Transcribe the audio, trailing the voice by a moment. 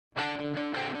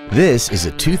This is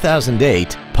a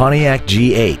 2008 Pontiac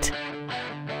G8.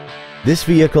 This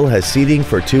vehicle has seating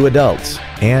for 2 adults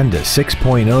and a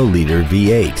 6.0-liter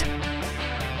V8.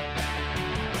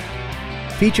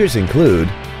 Features include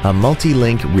a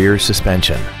multi-link rear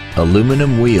suspension,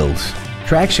 aluminum wheels,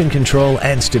 traction control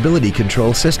and stability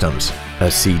control systems,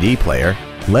 a CD player,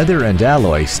 leather and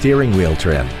alloy steering wheel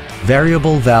trim,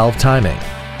 variable valve timing,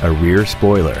 a rear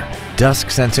spoiler, dusk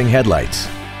sensing headlights,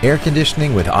 air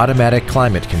conditioning with automatic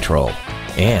climate control,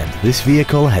 and this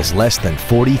vehicle has less than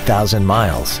 40,000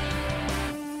 miles.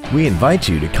 We invite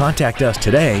you to contact us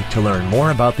today to learn more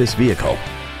about this vehicle.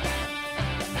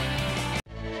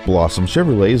 Blossom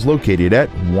Chevrolet is located at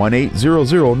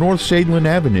 1800 North Shadeland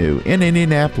Avenue in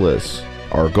Indianapolis.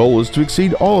 Our goal is to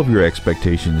exceed all of your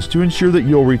expectations to ensure that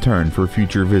you'll return for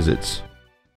future visits.